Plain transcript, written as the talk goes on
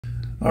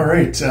All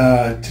right,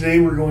 today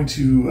we're going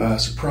to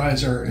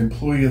surprise our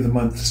Employee of the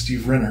Month,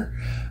 Steve Renner,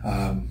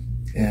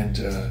 and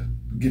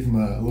give him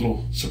a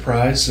little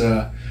surprise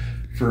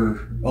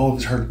for all of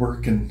his hard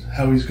work and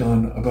how he's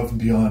gone above and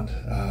beyond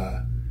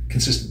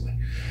consistently.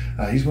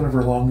 He's one of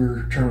our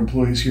longer-term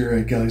employees here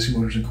at Galaxy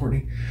Motors in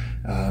Courtnay.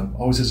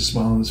 Always has a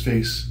smile on his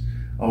face,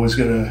 always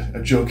got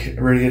a joke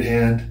ready at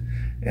hand,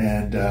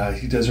 and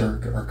he does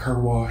our car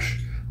wash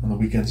on the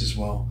weekends as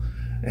well.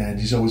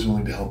 And he's always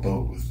willing to help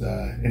out with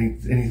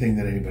anything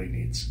that anybody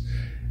needs.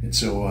 And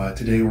so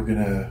today we're going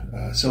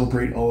to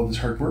celebrate all of his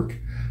hard work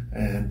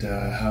and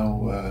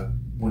how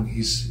when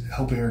he's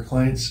helping our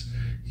clients,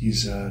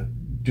 he's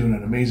doing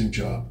an amazing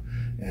job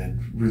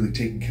and really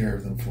taking care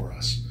of them for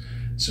us.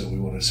 So we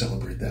want to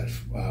celebrate that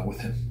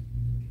with him.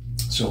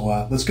 So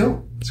let's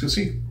go. Let's go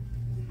see.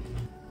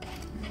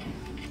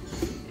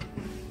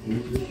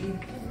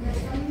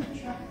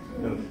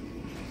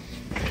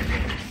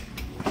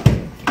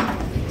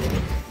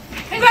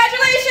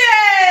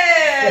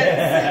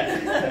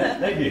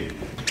 Thank you.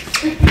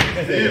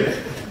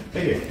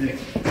 Steve,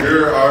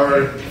 you're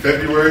our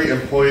February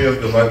Employee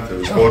of the Month. It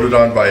was voted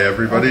on by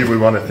everybody. We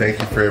want to thank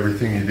you for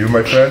everything you do,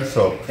 my friend.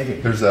 So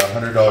there's a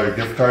 $100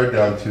 gift card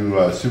down to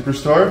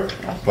Superstore,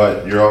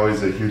 but you're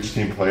always a huge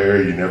team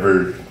player. You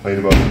never complain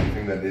about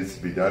anything that needs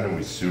to be done, and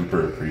we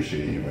super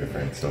appreciate you, my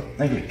friend. So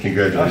thank you.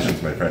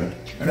 Congratulations, my friend.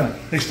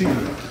 Thanks, Steve.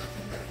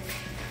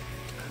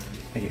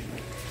 Thank you.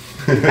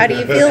 How do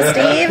you feel,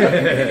 Steve?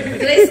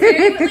 Did I scare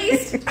you at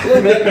least? A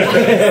little bit.